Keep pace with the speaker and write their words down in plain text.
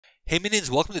Hey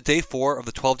minions, welcome to day 4 of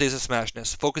the 12 Days of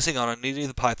Smashmas, focusing on Erudia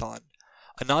the Python.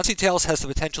 Anansi Tales has the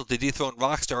potential to dethrone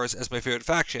Rockstars as my favorite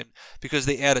faction because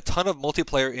they add a ton of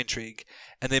multiplayer intrigue,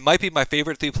 and they might be my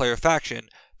favorite 3-player faction,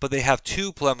 but they have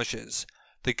 2 blemishes.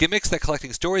 The gimmicks that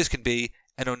collecting stories can be,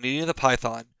 and Erudia the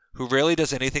Python, who rarely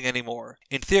does anything anymore.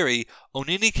 In theory,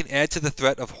 Onini can add to the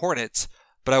threat of Hornets,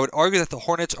 but I would argue that the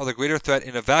Hornets are the greater threat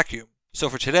in a vacuum. So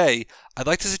for today, I'd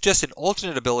like to suggest an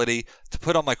alternate ability to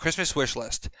put on my Christmas wish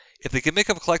list. If the gimmick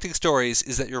of collecting stories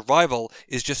is that your rival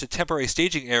is just a temporary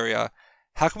staging area,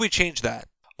 how can we change that?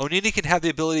 Onini can have the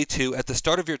ability to, at the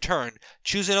start of your turn,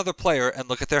 choose another player and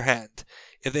look at their hand.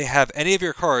 If they have any of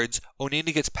your cards,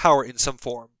 Onini gets power in some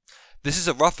form. This is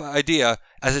a rough idea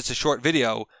as it's a short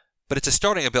video, but it's a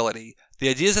starting ability. The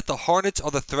idea is that the Hornets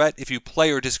are the threat if you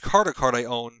play or discard a card I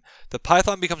own. The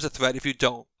Python becomes a threat if you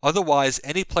don't. Otherwise,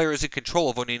 any player is in control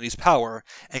of Onini's power,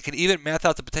 and can even math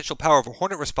out the potential power of a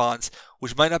Hornet response,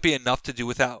 which might not be enough to do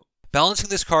without. Balancing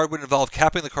this card would involve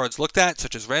capping the cards looked at,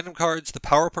 such as random cards, the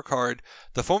power per card,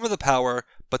 the form of the power,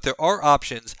 but there are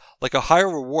options, like a higher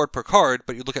reward per card,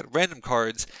 but you look at random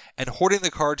cards, and hoarding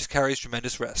the cards carries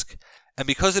tremendous risk. And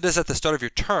because it is at the start of your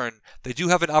turn, they do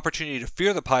have an opportunity to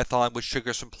fear the Python, which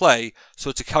triggers from play, so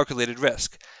it's a calculated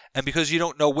risk. And because you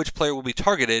don't know which player will be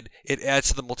targeted, it adds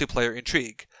to the multiplayer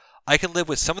intrigue. I can live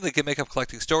with some of the gimmick of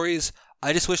collecting stories,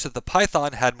 I just wish that the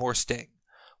Python had more sting.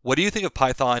 What do you think of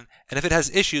Python, and if it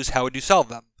has issues, how would you solve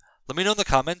them? Let me know in the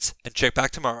comments, and check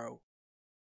back tomorrow.